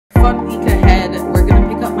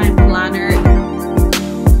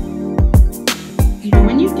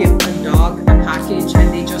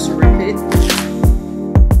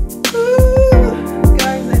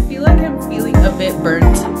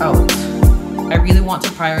want to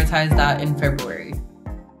prioritize that in February.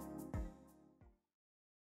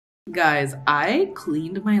 Guys, I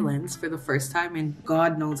cleaned my lens for the first time in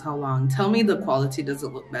God knows how long. Tell me the quality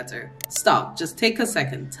doesn't look better. Stop, just take a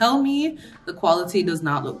second. Tell me the quality does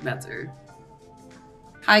not look better.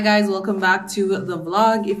 Hi guys, welcome back to the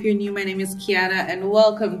vlog. If you're new, my name is Keiana and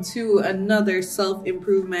welcome to another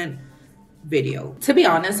self-improvement video. To be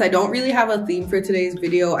honest, I don't really have a theme for today's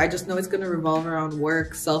video. I just know it's gonna revolve around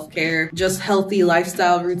work, self-care, just healthy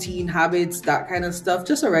lifestyle, routine, habits, that kind of stuff.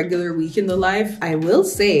 Just a regular week in the life. I will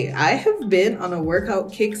say I have been on a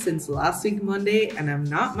workout kick since last week Monday and I'm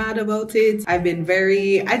not mad about it.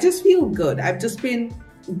 I just feel good. I've just been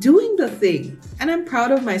doing the thing and I'm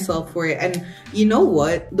proud of myself for it. And you know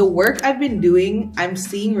what, the work I've been doing, I'm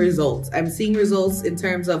seeing results. I'm seeing results in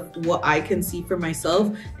terms of what I can see for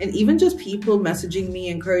myself, and even just people messaging me,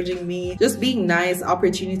 encouraging me, just being nice,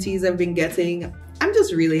 opportunities I've been getting. I'm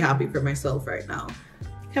just really happy for myself right now.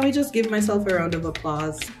 Can we just give myself a round of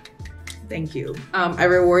applause? Thank you. I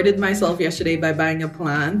rewarded myself yesterday by buying a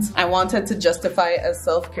plant. I wanted to justify it as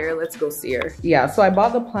self-care. Let's go see her. Yeah, so I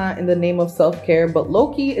bought the plant in the name of self-care, but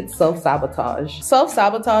low-key, it's self-sabotage.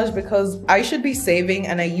 Self-sabotage because I should be saving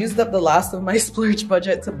and I used up the last of my splurge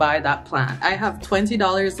budget to buy that plant. I have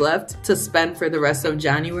 $20 left to spend for the rest of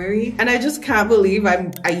January, and I just can't believe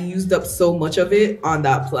I used up so much of it on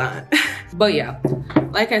that plant. But yeah,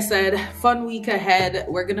 like I said, fun week ahead.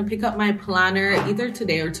 We're gonna pick up my planner either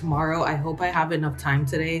today or tomorrow. I hope I have enough time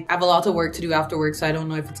today. I have a lot of work to do after work, so I don't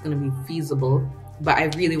know if it's gonna be feasible, but I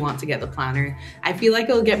really want to get the planner. I feel like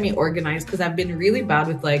it'll get me organized because I've been really bad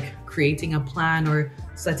with like creating a plan or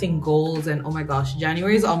setting goals, and oh my gosh,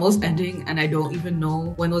 January is almost ending and I don't even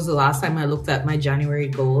know when was the last time I looked at my January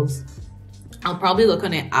goals. I'll probably look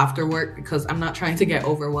on it after work because I'm not trying to get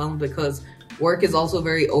overwhelmed, because work is also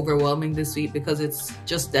very overwhelming this week because it's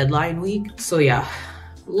just deadline week. So yeah,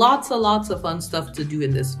 lots of fun stuff to do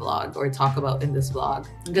in this vlog, or talk about in this vlog.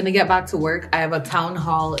 I'm gonna get back to work. I have a town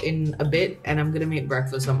hall in a bit and I'm gonna make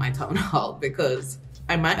breakfast on my town hall because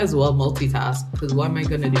I might as well multitask, because what am I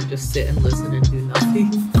gonna do? Just sit and listen and do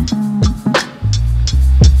nothing?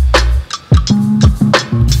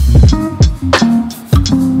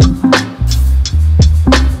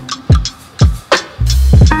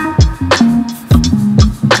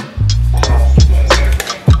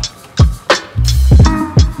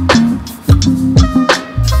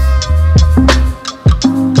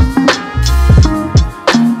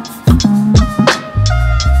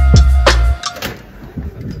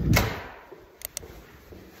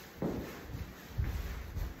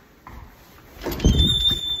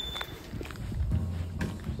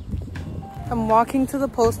 I'm walking to the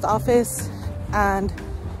post office and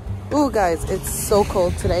ooh guys, it's so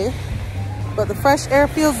cold today, but the fresh air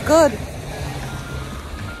feels good.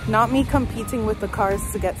 Not me competing with the cars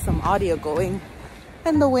to get some audio going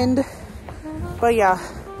and the wind. But yeah,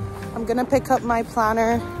 I'm gonna pick up my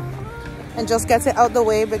planner and just get it out the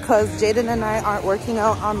way because Jaden and I aren't working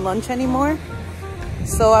out on lunch anymore.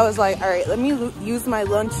 So I was like, all right, let me use my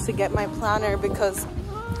lunch to get my planner because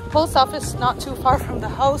post office is not too far from the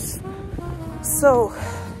house. So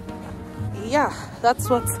yeah,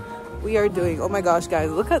 that's what we are doing. Oh my gosh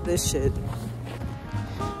guys, look at this shit.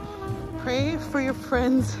 Pray for your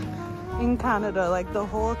friends in Canada. Like the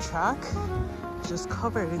whole track is just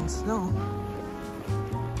covered in snow.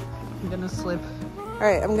 I'm gonna slip. All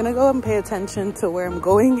right, I'm gonna go and pay attention to where I'm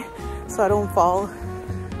going so I don't fall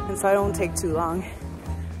and so I don't take too long.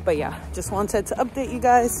 But yeah, just wanted to update you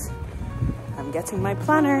guys. I'm getting my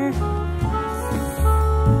planner.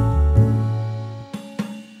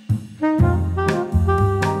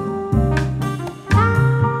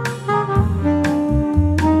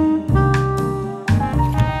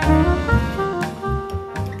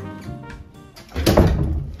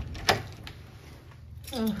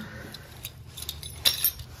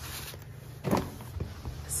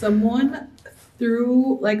 Someone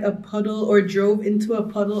threw like a puddle or drove into a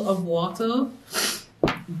puddle of water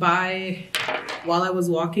while I was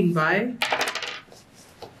walking by.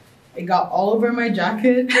 It got all over my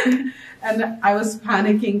jacket and I was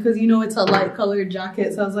panicking because you know it's a light colored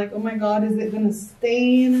jacket, so I was like, oh my god, is it gonna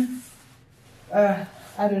stain? I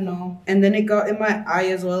don't know. And then it got in my eye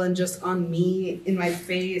as well and just on me, in my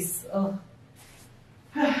face. Oh.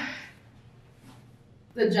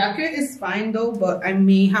 The jacket is fine though, but I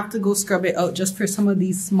may have to go scrub it out just for some of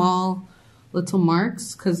these small little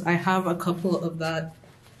marks because I have a couple of that.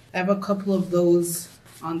 I have a couple of those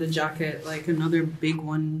on the jacket, like another big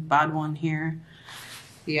one, bad one here.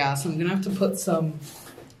 Yeah, so I'm gonna have to put some,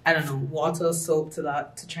 I don't know, water, soap to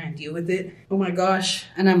that to try and deal with it. Oh my gosh,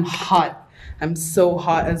 and I'm hot. I'm so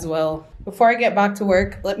hot as well. before I get back to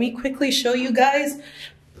work, let me quickly show you guys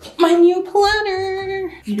my new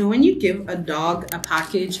planner. You know when you give a dog a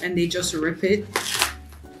package and they just rip it?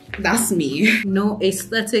 That's me. No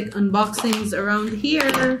aesthetic unboxings around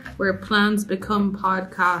here, where plans become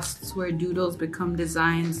podcasts, where doodles become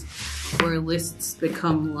designs, where lists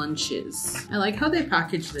become lunches. I like how they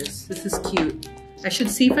package this. This is cute. I should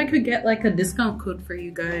see if I could get like a discount code for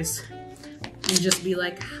you guys and just be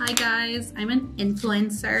like, hi guys, I'm an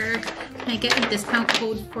influencer. Can I get a discount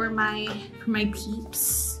code for my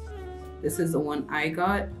peeps? This is the one I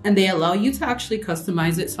got, and they allow you to actually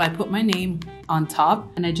customize it. So I put my name on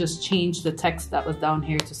top and I just changed the text that was down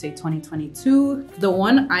here to say 2022. The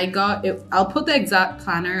one I got, I'll put the exact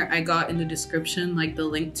planner I got in the description, like the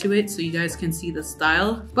link to it, so you guys can see the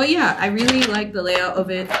style. But yeah, I really like the layout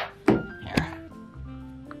of it. Here.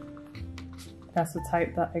 That's the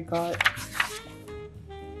type that I got.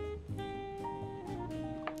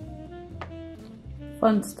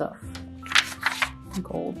 Fun stuff.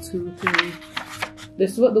 Gold 2, 3.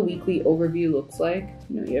 This is what the weekly overview looks like.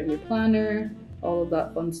 You know, you have your planner, all of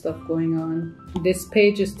that fun stuff going on. This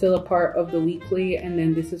page is still a part of the weekly, and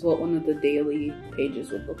then this is what one of the daily pages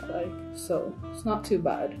would look like. So it's not too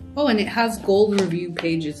bad. Oh, and it has gold review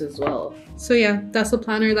pages as well. So yeah, that's the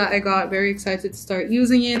planner that I got. Very excited to start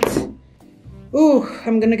using it. Ooh,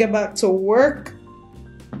 I'm gonna get back to work.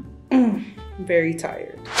 Very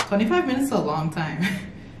tired. 25 minutes is a long time.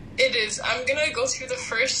 It is. I'm gonna go through the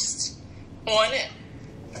first one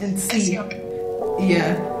and see. how...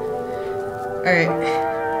 Yeah. Alright.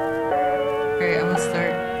 Alright, I'm gonna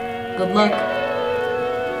start. Good luck.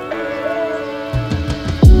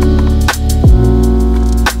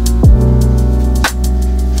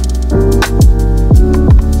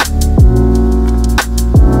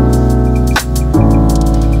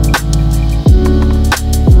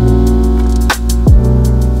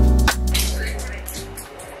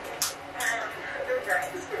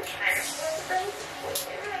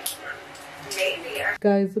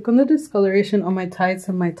 Guys, look on the discoloration on my tights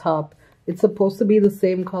and my top. It's supposed to be the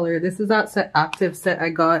same color. This is that active set I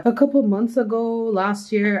got a couple months ago,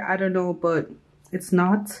 last year, I don't know, but it's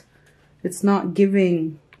not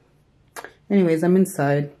giving. Anyways, I'm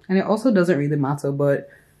inside and it also doesn't really matter, but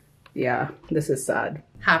yeah, this is sad.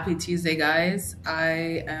 Happy Tuesday, guys.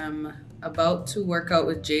 I am about to work out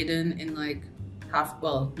with Jaden in like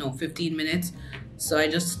 15 minutes. So I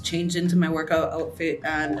just changed into my workout outfit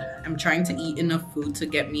and I'm trying to eat enough food to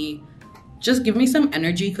give me some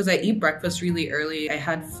energy, because I eat breakfast really early. I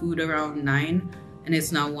had food around 9 and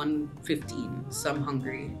it's now 1:15, so I'm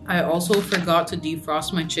hungry. I also forgot to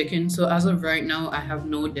defrost my chicken, so as of right now I have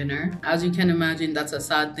no dinner. As you can imagine, that's a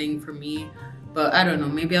sad thing for me, but I don't know,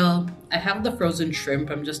 maybe I have the frozen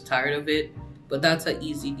shrimp, I'm just tired of it, but that's an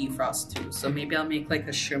easy defrost too, so maybe I'll make like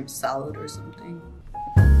a shrimp salad or something.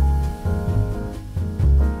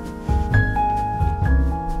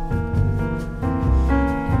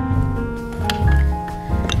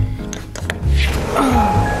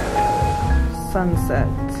 Sunset.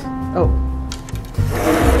 Oh.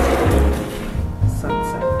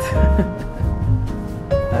 Sunset.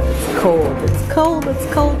 It's cold. It's cold. It's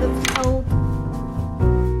cold. It's cold.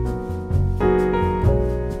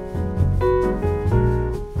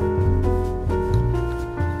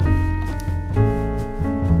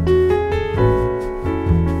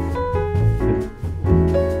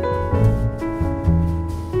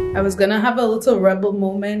 I was gonna have a little rebel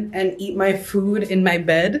moment and eat my food in my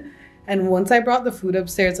bed. And once I brought the food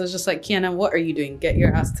upstairs, I was just like, Keiana, what are you doing? Get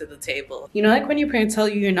your ass to the table. You know, like when your parents tell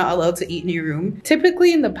you you're not allowed to eat in your room?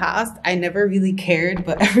 Typically in the past, I never really cared,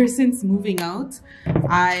 but ever since moving out,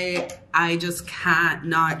 I just can't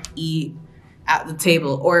not eat at the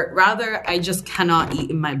table, or rather, I just cannot eat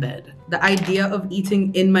in my bed. The idea of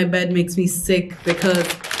eating in my bed makes me sick, because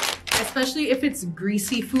especially if it's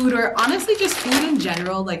greasy food, or honestly just food in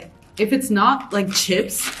general, like if it's not like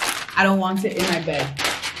chips, I don't want it in my bed.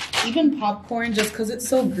 Even popcorn, just because it's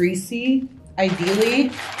so greasy,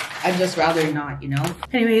 ideally, I'd just rather not, you know?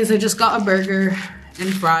 Anyways, I just got a burger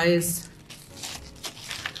and fries.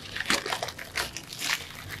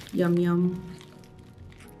 Yum, yum.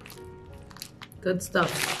 Good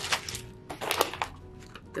stuff.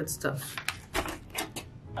 Good stuff.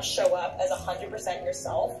 Show up as 100%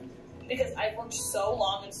 yourself, because I've worked so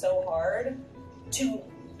long and so hard to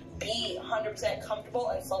be 100% comfortable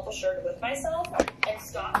and self-assured with myself and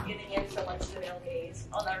stop giving in so much to the male gaze.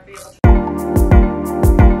 I'll never be able to.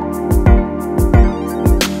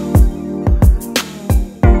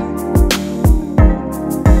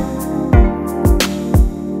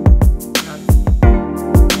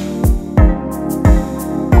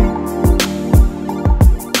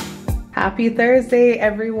 Happy Thursday,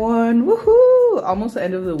 everyone. Woohoo! Almost the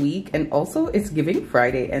end of the week, and also it's giving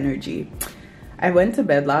Friday energy. I went to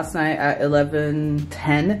bed last night at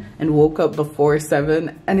 11:10 and woke up before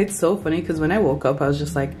 7, and it's so funny because when I woke up I was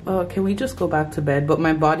just like, oh, can we just go back to bed? But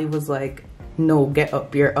my body was like, no, get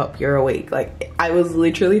up, you're awake. Like, I was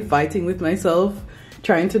literally fighting with myself,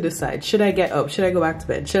 trying to decide, should I get up, should I go back to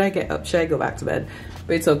bed, should I get up, should I go back to bed?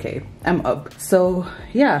 But it's okay, I'm up. So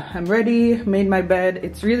yeah, I'm ready, made my bed.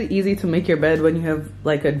 It's really easy to make your bed when you have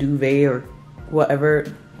like a duvet or whatever.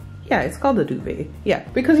 Yeah, it's called a duvet. Yeah,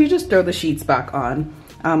 because you just throw the sheets back on.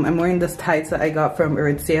 I'm wearing this tights that I got from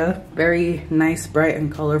Aritzia. Very nice, bright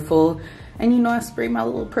and colorful. And you know, I spray my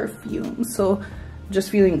little perfume, so just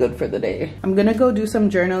feeling good for the day. I'm gonna go do some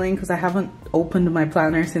journaling because I haven't opened my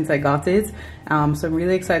planner since I got it. So I'm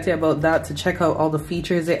really excited about that, to check out all the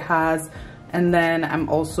features it has. And then I'm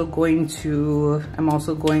also going to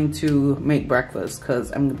make breakfast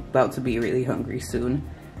because I'm about to be really hungry soon.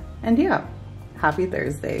 And yeah, happy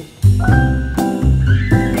Thursday.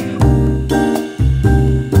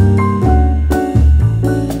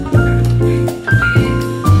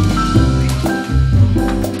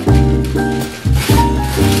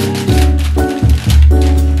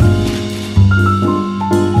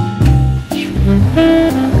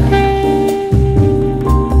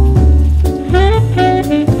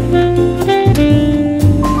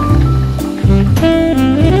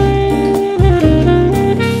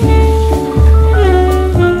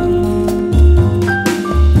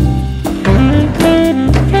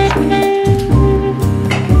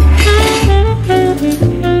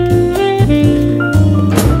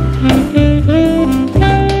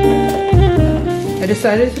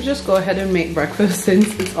 Decided to just go ahead and make breakfast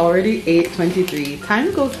since it's already 8:23.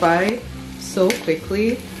 Time goes by so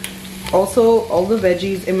quickly. Also, all the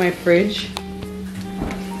veggies in my fridge,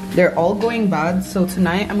 they're all going bad. So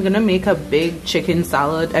tonight I'm gonna make a big chicken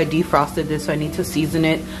salad. I defrosted this, so I need to season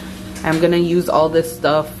it. I'm gonna use all this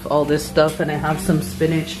stuff, and I have some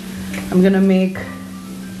spinach. I'm gonna make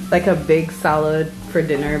like a big salad for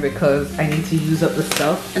dinner because I need to use up the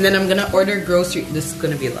stuff. And then I'm gonna order groceries. This is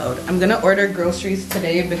gonna be loud. I'm gonna order groceries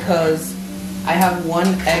today because I have 1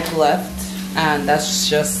 egg left, and that's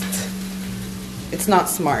just, it's not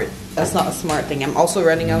smart. That's not a smart thing. I'm also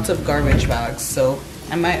running out of garbage bags, so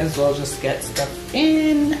I might as well just get stuff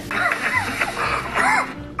in.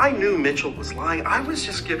 I knew Mitchell was lying. I was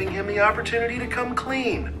just giving him the opportunity to come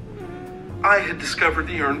clean. I had discovered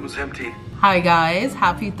the urn was empty. Hi guys,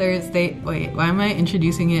 happy Thursday. Wait, why am I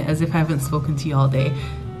introducing it as if I haven't spoken to you all day?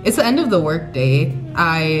 It's the end of the work day.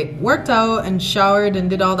 I worked out and showered and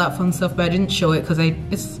did all that fun stuff, but I didn't show it because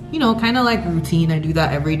it's, you know, kind of like routine. I do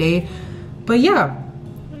that every day. But yeah,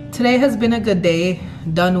 today has been a good day.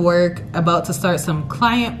 Done work, about to start some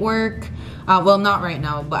client work. Well, not right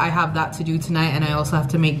now, but I have that to do tonight, and I also have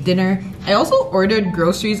to make dinner. I also ordered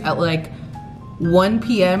groceries at like 1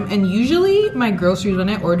 p.m. and usually my groceries, when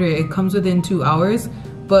I order it, it comes within 2 hours,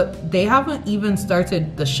 but they haven't even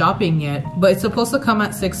started the shopping yet. But it's supposed to come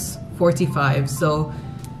at 6:45, so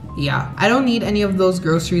yeah, I don't need any of those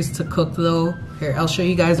groceries to cook though. Here, I'll show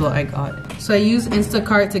you guys what I got. So I use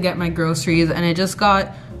Instacart to get my groceries, and I just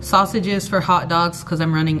got sausages for hot dogs because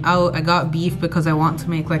I'm running out. I got beef because I want to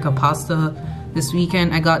make like a pasta this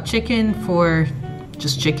weekend. I got chicken for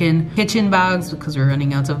just chicken, kitchen bags because we're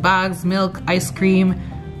running out of bags, milk, ice cream,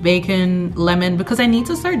 bacon, lemon, because I need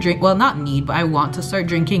to start well, not need, but I want to start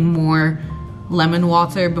drinking more lemon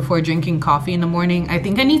water before drinking coffee in the morning. I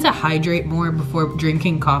think I need to hydrate more before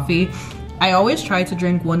drinking coffee. I always try to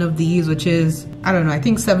drink one of these, which is, I don't know, I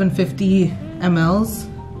think 750 mLs.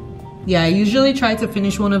 Yeah, I usually try to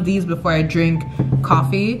finish one of these before I drink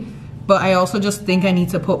coffee. But I also just think I need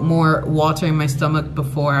to put more water in my stomach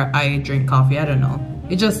before I drink coffee. I don't know.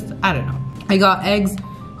 I don't know. I got eggs,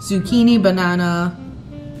 zucchini, banana,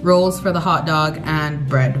 rolls for the hot dog, and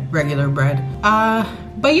bread, regular bread.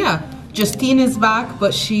 But yeah, Justine is back,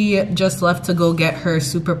 but she just left to go get her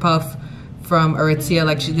Super Puff from Aritzia.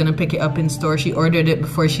 Like, she's gonna pick it up in store. She ordered it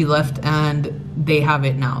before she left, and they have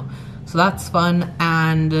it now. So that's fun.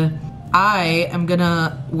 And I am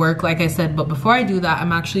gonna work, like I said, but before I do that,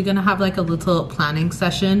 I'm actually gonna have like a little planning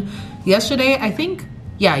session. Yesterday, I think,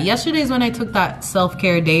 yeah, yesterday is when I took that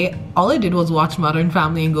self-care day. All I did was watch Modern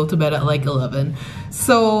Family and go to bed at like 11.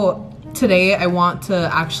 So today I want to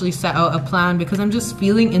actually set out a plan because I'm just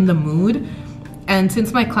feeling in the mood. And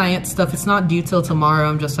since my client stuff, it's not due till tomorrow,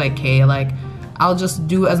 I'm just like, hey, like, I'll just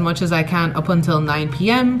do as much as I can up until 9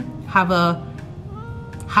 p.m. Have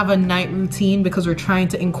a night routine because we're trying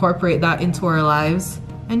to incorporate that into our lives.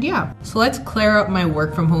 And yeah, so let's clear up my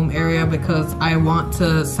work from home area because I want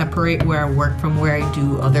to separate where I work from where I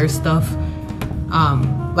do other stuff.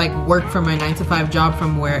 Like work for my 9-to-5 job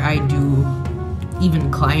from where I do even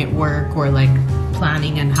client work or like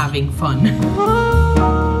planning and having fun.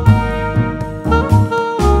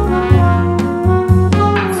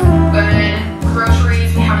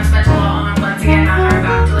 Groceries, we haven't spent a lot on. Once again, now we're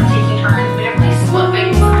back to like taking turns. We have to split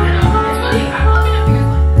things. I don't know. It's really, I'm looking up here.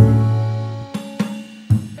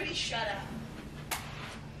 Everybody shut up.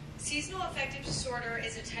 Seasonal affective disorder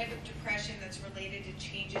is a type of depression that's related to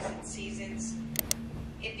changes in seasons.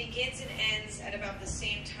 It begins and ends at about the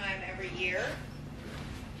same time every year.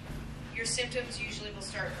 Your symptoms usually will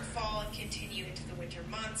start in the fall and continue into the winter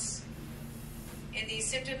months. And these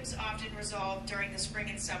symptoms often resolve during the spring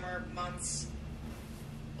and summer months.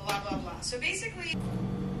 Blah, blah, blah. So basically...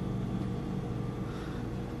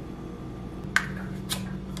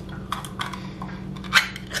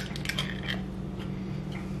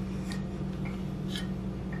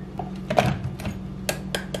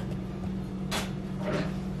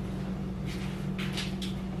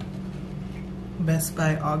 Best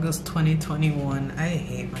by August 2021. I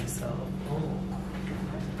hate myself.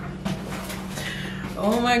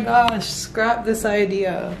 Oh my gosh, scrap this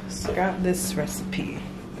idea. Scrap this recipe.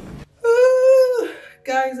 Ooh,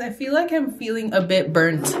 guys, I feel like I'm feeling a bit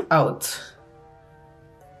burnt out.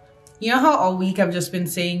 You know how all week I've just been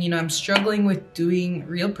saying, you know, I'm struggling with doing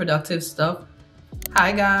real productive stuff?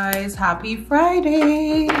 Hi guys, happy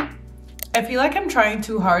Friday. I feel like I'm trying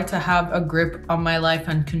too hard to have a grip on my life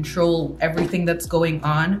and control everything that's going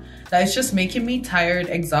on. That is just making me tired,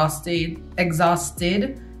 exhausted,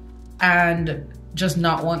 and just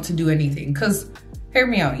not want to do anything. Because hear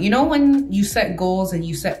me out, you know, when you set goals and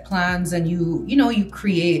you set plans and you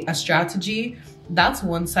create a strategy, that's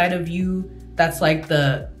one side of you. That's like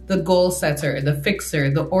the goal setter, the fixer,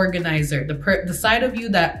 the organizer, the side of you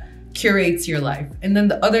that curates your life, and then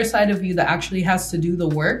the other side of you that actually has to do the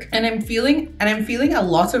work. And I'm feeling a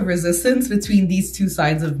lot of resistance between these two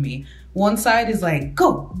sides of me. One side is like,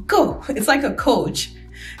 go, it's like a coach,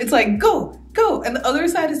 it's like go, and the other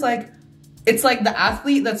side is like, it's like the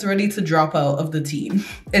athlete that's ready to drop out of the team.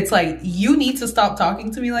 It's like, you need to stop talking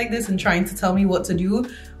to me like this and trying to tell me what to do,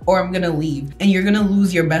 or I'm gonna leave and you're gonna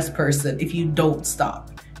lose your best person if you don't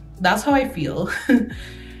stop. That's how I feel.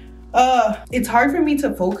 It's hard for me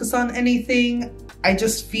to focus on anything. I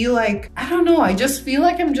just feel like, I don't know, I just feel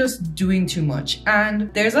like I'm just doing too much.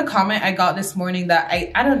 And there's a comment I got this morning that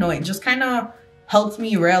I don't know, it just kind of helped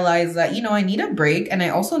me realize that, you know, I need a break and I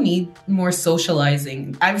also need more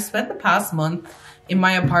socializing. I've spent the past month in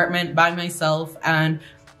my apartment by myself, and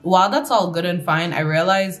while that's all good and fine, I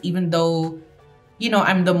realize even though, you know,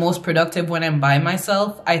 I'm the most productive when I'm by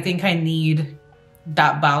myself, I think I need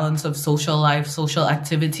that balance of social life, social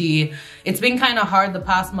activity. It's been kind of hard the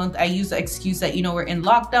past month. I use the excuse that, you know, we're in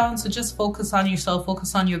lockdown, so just focus on yourself,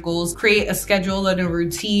 focus on your goals, create a schedule and a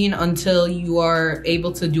routine until you are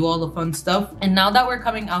able to do all the fun stuff. And now that we're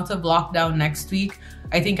coming out of lockdown next week,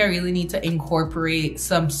 I think I really need to incorporate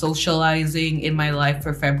some socializing in my life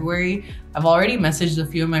for February. I've already messaged a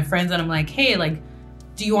few of my friends and I'm like, hey, like,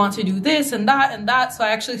 do you want to do this and that and that? So I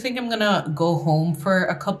actually think I'm gonna go home for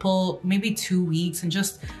a couple, maybe 2 weeks, and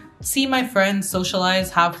just see my friends,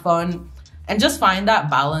 socialize, have fun, and just find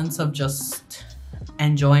that balance of just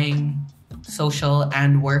enjoying social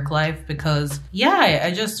and work life. Because yeah,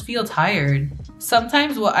 I just feel tired.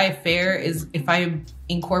 Sometimes what I fear is if I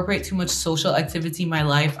incorporate too much social activity in my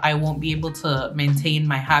life, I won't be able to maintain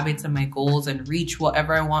my habits and my goals and reach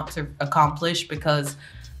whatever I want to accomplish, because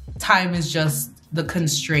time is just the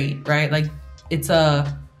constraint, right? Like, it's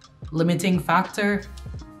a limiting factor.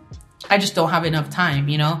 I just don't have enough time,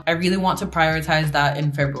 you know? I really want to prioritize that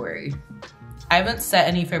in February. I haven't set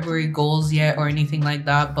any February goals yet or anything like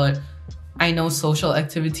that, but I know social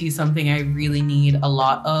activity is something I really need a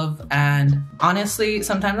lot of. And honestly,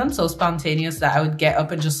 sometimes I'm so spontaneous that I would get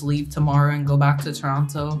up and just leave tomorrow and go back to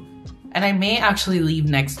Toronto. And I may actually leave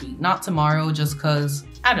next week, not tomorrow, just because,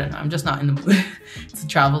 I don't know, I'm just not in the mood to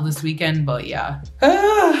travel this weekend, but yeah.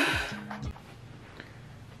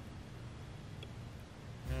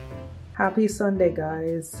 Happy Sunday,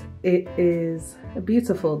 guys. It is a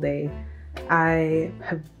beautiful day.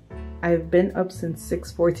 I've been up since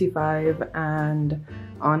 6:45, and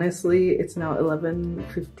honestly, it's now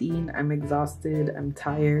 11:15. I'm exhausted, I'm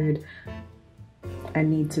tired. I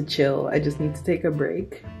need to chill. I just need to take a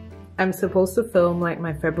break. I'm supposed to film like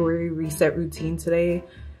my February reset routine today,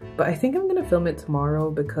 but I think I'm gonna film it tomorrow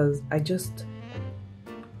because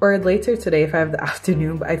or later today if I have the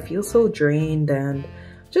afternoon, but I feel so drained and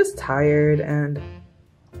just tired, and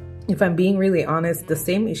if I'm being really honest, the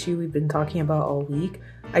same issue we've been talking about all week.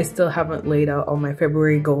 I still haven't laid out all my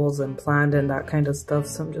February goals and planned and that kind of stuff.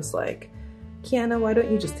 So I'm just like, Keiana, why don't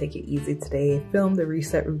you just take it easy today? Film the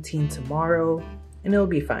reset routine tomorrow and it'll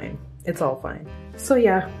be fine. It's all fine. So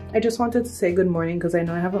yeah, I just wanted to say good morning because I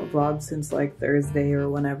know I haven't vlogged since like Thursday or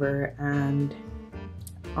whenever, and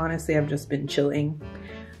honestly I've just been chilling.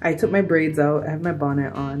 I took my braids out, I have my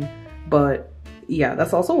bonnet on, but yeah,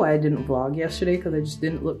 that's also why I didn't vlog yesterday, because I just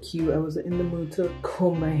didn't look cute. I wasn't in the mood to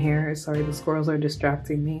comb my hair. Sorry, the squirrels are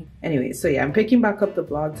distracting me. Anyway, so yeah, I'm picking back up the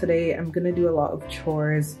vlog today. I'm gonna do a lot of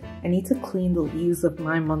chores. I need to clean the leaves of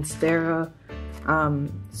my monstera.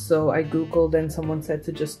 So I googled and someone said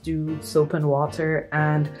to just do soap and water,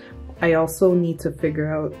 and I also need to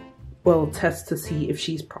figure out, well, test to see if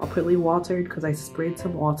she's properly watered, because I sprayed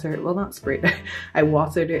some water, well not sprayed, I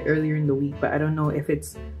watered it earlier in the week, but I don't know if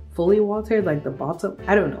it's fully watered, like the bottom.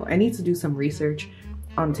 I don't know. I need to do some research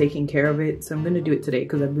on taking care of it, so I'm gonna do it today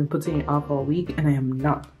because I've been putting it off all week and I am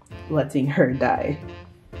not letting her die.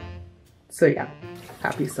 So yeah,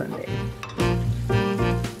 happy Sunday.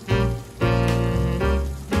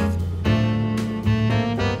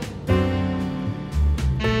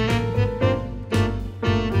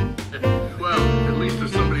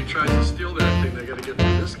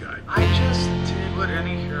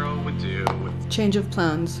 Change of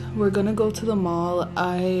plans. We're gonna go to the mall.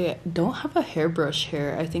 I don't have a hairbrush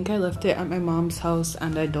here. I think I left it at my mom's house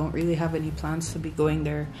and I don't really have any plans to be going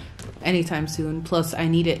there anytime soon. Plus I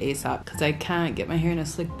need it ASAP because I can't get my hair in a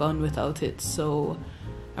slick bun without it. So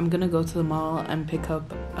I'm gonna go to the mall and pick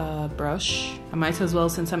up a brush. I might as well,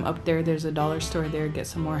 since I'm up there, there's a dollar store there, get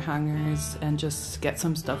some more hangers and just get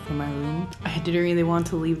some stuff for my room. I didn't really want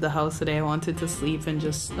to leave the house today. I wanted to sleep and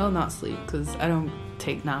just, well, not sleep because I don't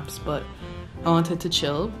take naps, but I wanted to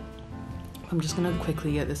chill. I'm just gonna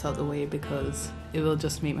quickly get this out of the way because it will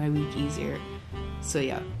just make my week easier. So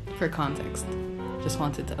yeah, for context, just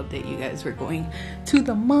wanted to update you guys. We're going to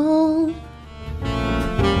the mall.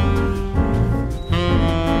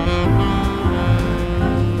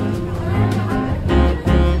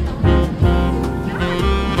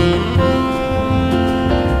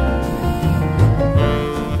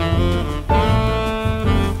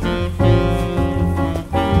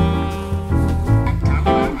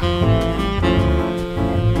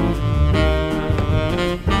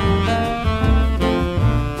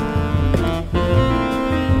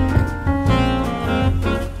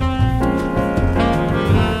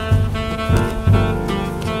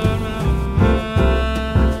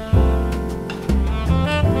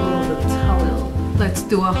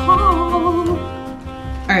 Do a haul.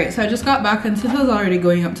 Alright, so I just got back and since I was already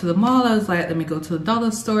going up to the mall, I was like, let me go to the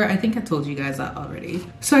dollar store. I think I told you guys that already.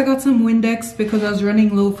 So I got some Windex because I was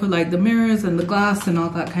running low for like the mirrors and the glass and all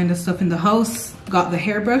that kind of stuff in the house. Got the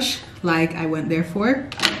hairbrush like I went there for.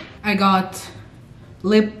 I got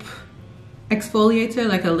lip exfoliator,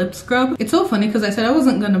 like a lip scrub. It's so funny because I said I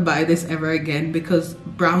wasn't gonna buy this ever again because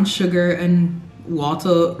brown sugar and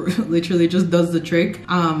water literally just does the trick,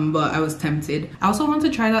 but I was tempted. I also want to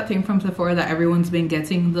try that thing from Sephora that everyone's been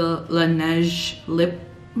getting, the Laneige lip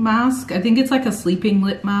mask. I think it's like a sleeping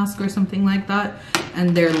lip mask or something like that,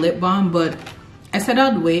 and their lip balm, but I said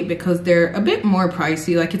I'd wait because they're a bit more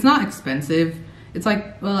pricey. Like, it's not expensive. It's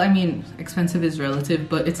like, well, I mean, expensive is relative,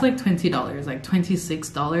 but it's like $20, like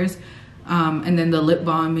 $26. And then the lip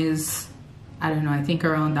balm is, I don't know, I think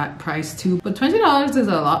around that price too. But $20 is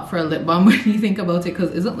a lot for a lip balm when you think about it,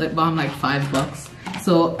 because isn't lip balm like $5?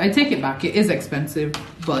 So I take it back, it is expensive,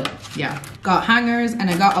 but yeah. Got hangers and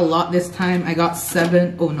I got a lot this time. I got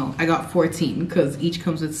 7, oh no, I got 14 because each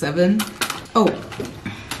comes with 7. Oh,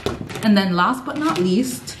 and then last but not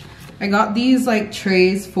least, I got these like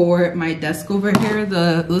trays for my desk over here,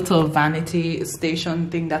 the little vanity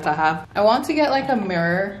station thing that I have. I want to get like a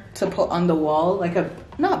mirror to put on the wall, like a,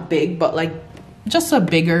 not big, but like just a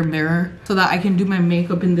bigger mirror so that I can do my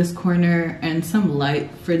makeup in this corner, and some light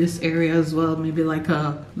for this area as well, maybe like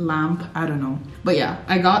a lamp, I don't know. But yeah,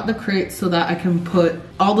 I got the crate so that I can put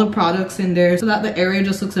all the products in there so that the area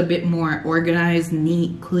just looks a bit more organized,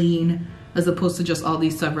 neat, clean, as opposed to just all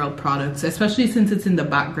these several products, especially since it's in the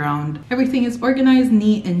background. Everything is organized,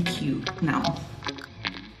 neat, and cute now.